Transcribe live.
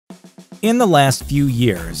In the last few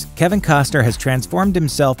years, Kevin Costner has transformed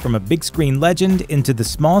himself from a big screen legend into the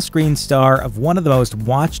small screen star of one of the most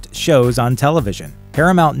watched shows on television,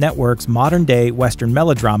 Paramount Network's modern-day Western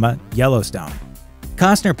melodrama, Yellowstone.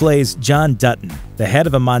 Costner plays John Dutton, the head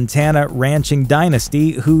of a Montana ranching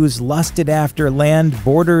dynasty whose lusted after land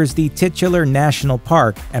borders the titular national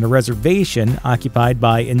park and a reservation occupied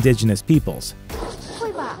by indigenous peoples.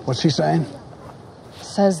 What's he saying?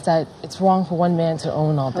 Says that it's wrong for one man to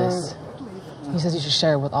own all this. He says you should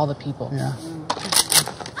share it with all the people. Yeah.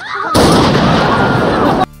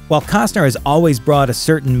 While Costner has always brought a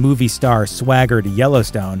certain movie star swagger to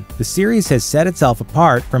Yellowstone, the series has set itself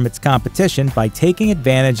apart from its competition by taking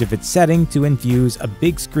advantage of its setting to infuse a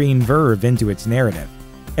big screen verve into its narrative.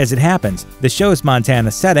 As it happens, the show's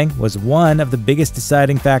Montana setting was one of the biggest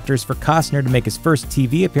deciding factors for Costner to make his first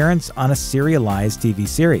TV appearance on a serialized TV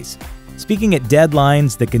series. Speaking at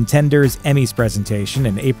Deadline's The Contenders Emmys presentation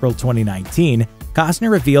in April 2019,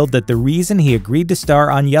 Costner revealed that the reason he agreed to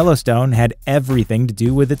star on Yellowstone had everything to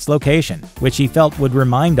do with its location, which he felt would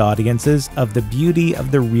remind audiences of the beauty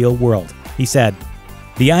of the real world. He said,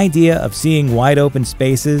 "The idea of seeing wide open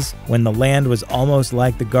spaces when the land was almost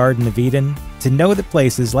like the Garden of Eden, to know that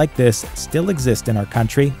places like this still exist in our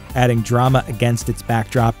country, adding drama against its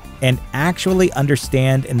backdrop, and actually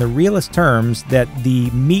understand in the realest terms that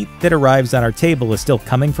the meat that arrives on our table is still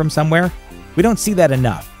coming from somewhere, we don't see that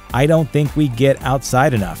enough. I don't think we get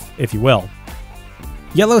outside enough, if you will."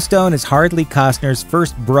 Yellowstone is hardly Costner's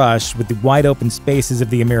first brush with the wide open spaces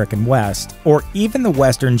of the American West, or even the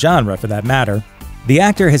Western genre for that matter. The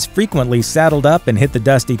actor has frequently saddled up and hit the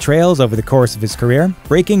dusty trails over the course of his career,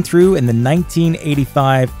 breaking through in the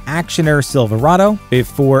 1985 actioner Silverado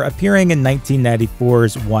before appearing in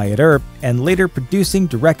 1994's Wyatt Earp and later producing,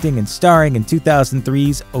 directing, and starring in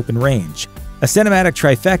 2003's Open Range, a cinematic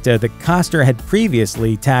trifecta that Costner had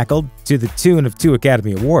previously tackled to the tune of 2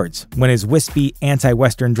 Academy Awards when his wispy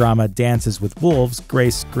anti-Western drama Dances with Wolves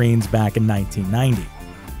graced screens back in 1990.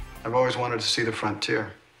 I've always wanted to see the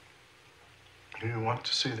frontier. You want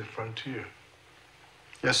to see the frontier?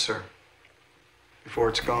 Yes, sir. Before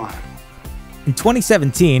it's gone. In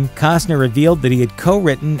 2017, Costner revealed that he had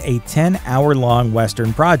co-written a 10-hour-long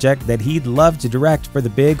Western project that he'd love to direct for the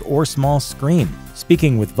big or small screen.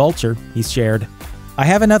 Speaking with Vulture, he shared, "I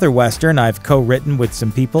have another Western I've co-written with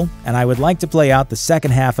some people, and I would like to play out the second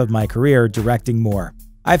half of my career directing more.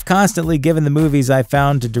 I've constantly given the movies I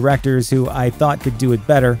found to directors who I thought could do it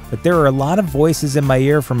better, but there are a lot of voices in my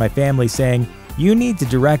ear from my family saying, 'You need to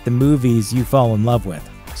direct the movies you fall in love with,'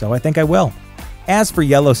 so I think I will." As for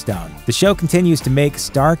Yellowstone, the show continues to make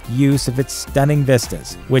stark use of its stunning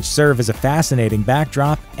vistas, which serve as a fascinating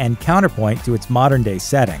backdrop and counterpoint to its modern-day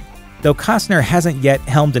setting. Though Costner hasn't yet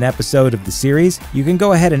helmed an episode of the series, you can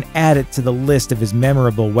go ahead and add it to the list of his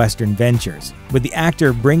memorable Western ventures, with the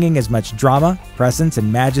actor bringing as much drama, presence,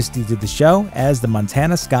 and majesty to the show as the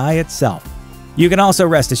Montana sky itself. You can also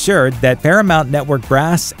rest assured that Paramount Network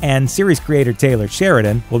brass and series creator Taylor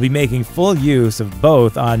Sheridan will be making full use of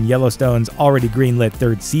both on Yellowstone's already greenlit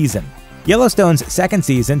 3rd season. Yellowstone's 2nd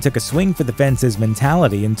season took a swing-for-the-fences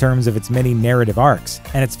mentality in terms of its many narrative arcs,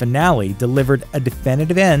 and its finale delivered a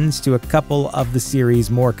definitive end to a couple of the series'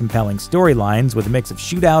 more compelling storylines with a mix of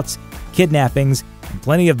shootouts, kidnappings, and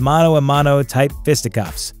plenty of mano-a-mano type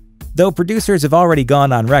fisticuffs. Though producers have already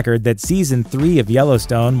gone on record that Season 3 of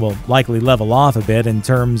Yellowstone will likely level off a bit in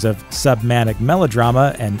terms of submanic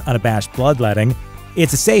melodrama and unabashed bloodletting,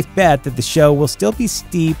 it's a safe bet that the show will still be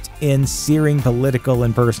steeped in searing political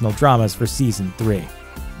and personal dramas for Season 3.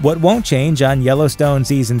 What won't change on Yellowstone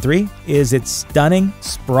Season 3 is its stunning,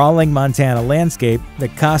 sprawling Montana landscape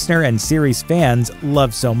that Costner and series fans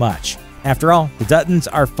love so much. After all, the Duttons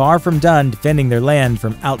are far from done defending their land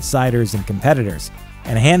from outsiders and competitors,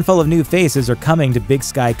 and a handful of new faces are coming to Big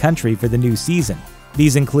Sky Country for the new season.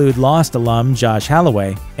 These include Lost alum Josh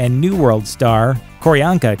Holloway and New World star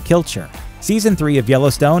Koryanka Kilcher. Season 3 of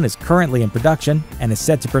Yellowstone is currently in production and is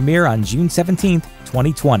set to premiere on June 17,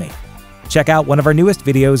 2020. Check out one of our newest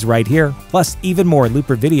videos right here, plus even more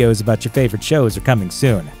Looper videos about your favorite shows are coming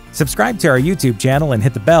soon. Subscribe to our YouTube channel and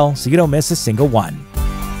hit the bell so you don't miss a single one.